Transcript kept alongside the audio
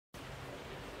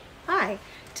Hi,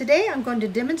 today I'm going to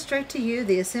demonstrate to you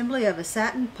the assembly of a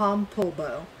satin palm pull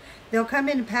bow. They'll come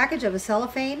in a package of a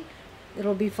cellophane.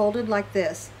 It'll be folded like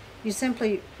this. You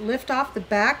simply lift off the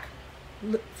back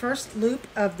first loop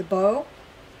of the bow.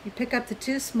 You pick up the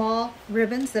two small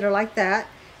ribbons that are like that,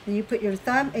 and you put your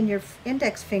thumb and your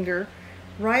index finger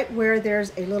right where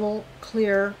there's a little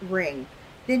clear ring.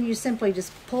 Then you simply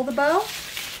just pull the bow.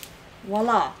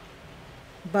 Voila,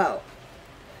 bow.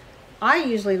 I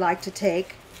usually like to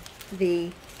take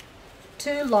the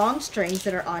two long strings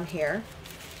that are on here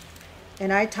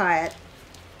and I tie it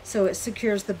so it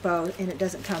secures the bow and it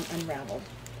doesn't come unraveled.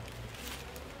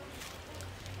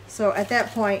 So at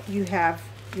that point you have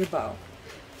your bow.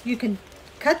 You can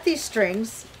cut these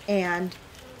strings and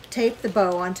tape the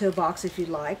bow onto a box if you'd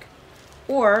like,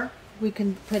 or we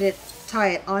can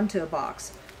tie it onto a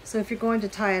box. So if you're going to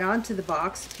tie it onto the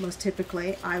box, most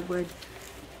typically I would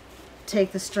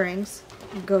take the strings,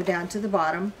 go down to the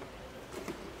bottom,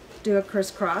 do a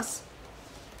crisscross,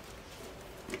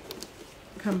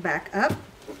 come back up,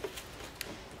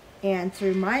 and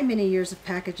through my many years of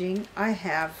packaging, I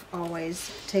have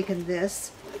always taken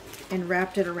this and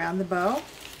wrapped it around the bow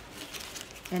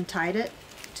and tied it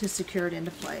to secure it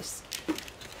into place.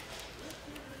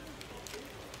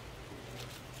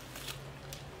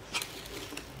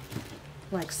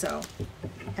 Like so.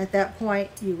 At that point,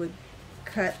 you would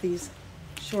cut these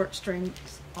short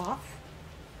strings off.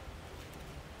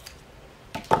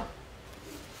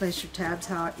 Place your tabs,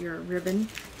 your ribbon,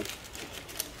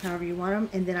 however you want them,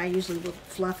 and then I usually will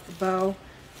fluff the bow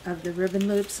of the ribbon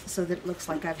loops so that it looks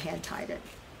like I've hand tied it.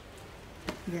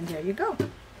 And then there you go.